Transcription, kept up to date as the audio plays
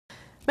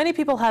Many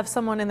people have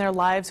someone in their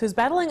lives who's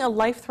battling a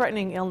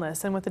life-threatening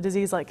illness, and with a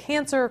disease like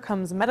cancer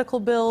comes medical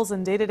bills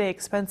and day-to-day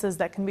expenses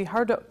that can be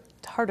hard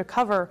to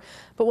cover,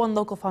 but one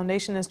local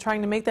foundation is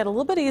trying to make that a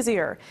little bit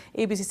easier.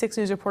 ABC 6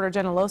 News reporter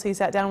Jenna Losi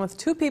sat down with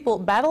two people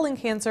battling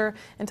cancer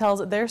and tells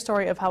their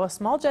story of how a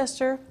small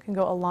gesture can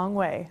go a long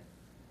way.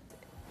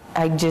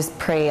 I just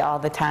pray all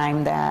the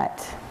time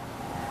that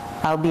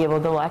I'll be able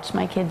to watch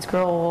my kids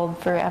grow old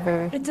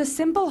forever. It's a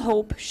simple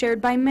hope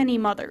shared by many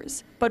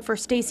mothers. But for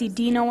Stacy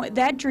Dino,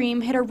 that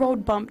dream hit a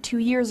road bump 2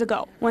 years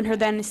ago when her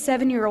then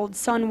 7-year-old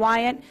son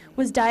Wyatt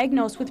was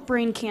diagnosed with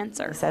brain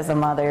cancer. As a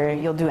mother,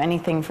 you'll do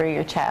anything for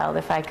your child.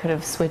 If I could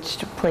have switched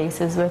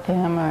places with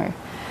him or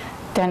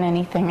done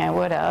anything, I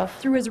would have.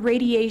 Through his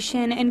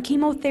radiation and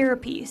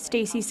chemotherapy,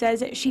 Stacy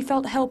says she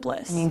felt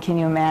helpless. I mean, can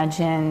you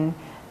imagine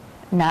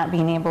not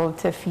being able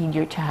to feed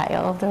your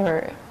child,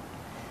 or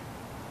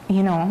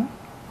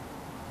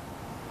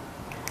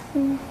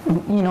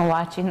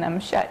watching them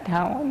shut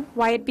down?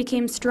 Wyatt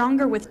became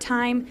stronger with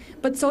time,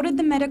 but so did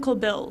the medical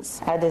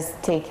bills. I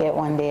just take it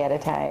one day at a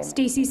time.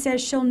 Stacy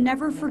says she'll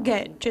never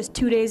forget, just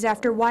 2 days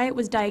after Wyatt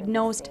was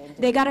diagnosed,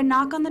 they got a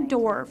knock on the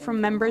door from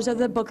members of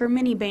the Booker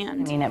Mini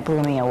Band. I mean, it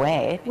blew me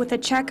away. With a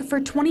check for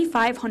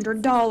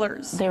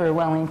 $2,500. They were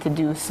willing to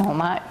do so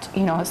much,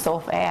 so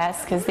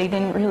fast, because they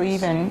didn't really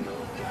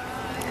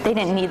they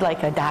didn't need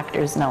like a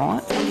doctor's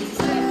note.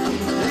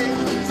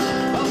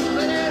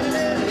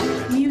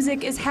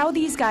 Music is how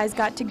these guys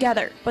got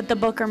together, but the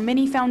Booker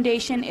Mini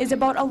Foundation is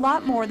about a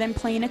lot more than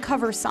playing a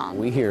cover song.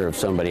 We hear of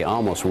somebody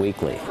almost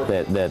weekly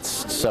that's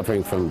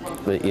suffering from,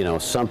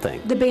 something.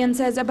 The band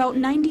says about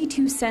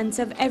 92 cents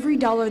of every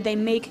dollar they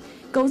make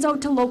goes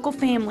out to local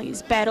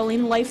families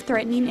battling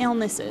life-threatening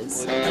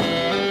illnesses.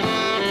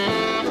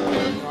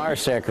 Our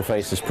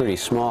sacrifice is pretty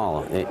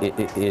small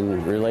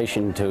in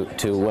relation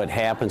to what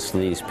happens to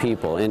these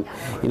people. And,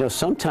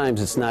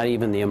 sometimes it's not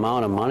even the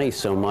amount of money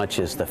so much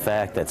as the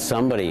fact that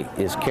somebody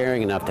is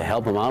caring enough to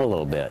help them out a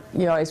little bit.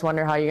 You always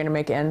wonder how you're going to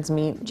make ends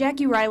meet.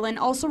 Jackie Ryland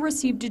also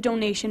received a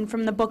donation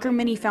from the Booker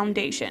Mini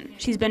Foundation.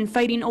 She's been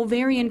fighting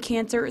ovarian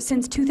cancer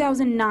since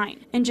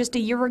 2009, and just a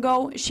year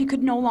ago, she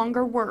could no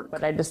longer work.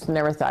 But I just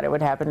never thought it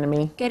would happen to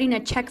me. Getting a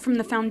check from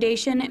the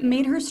foundation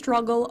made her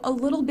struggle a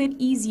little bit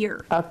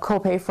easier. A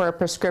copay for a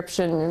prescription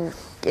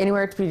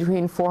anywhere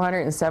between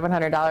 $400 and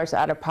 $700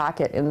 out of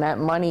pocket, and that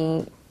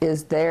money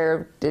is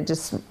there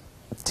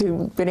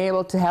to been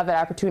able to have that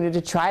opportunity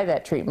to try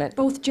that treatment.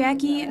 Both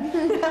Jackie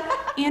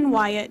and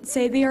Wyatt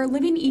say they are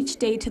living each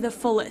day to the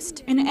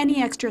fullest, and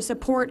any extra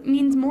support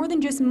means more than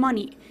just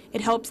money.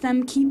 It helps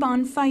them keep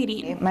on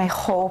fighting. My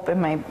hope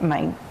and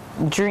my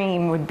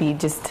dream would be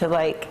just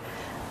to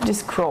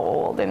just grow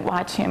old and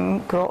watch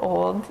him grow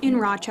old. In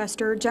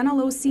Rochester, Jenna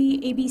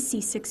Losi,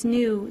 ABC 6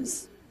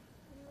 News.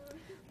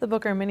 The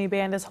Booker Mini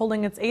Band is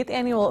holding its 8th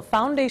annual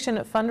Foundation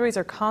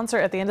Fundraiser Concert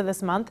at the end of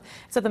this month.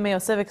 It's at the Mayo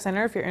Civic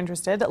Center if you're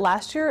interested.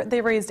 Last year,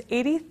 they raised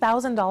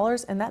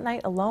 $80,000 in that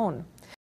night alone.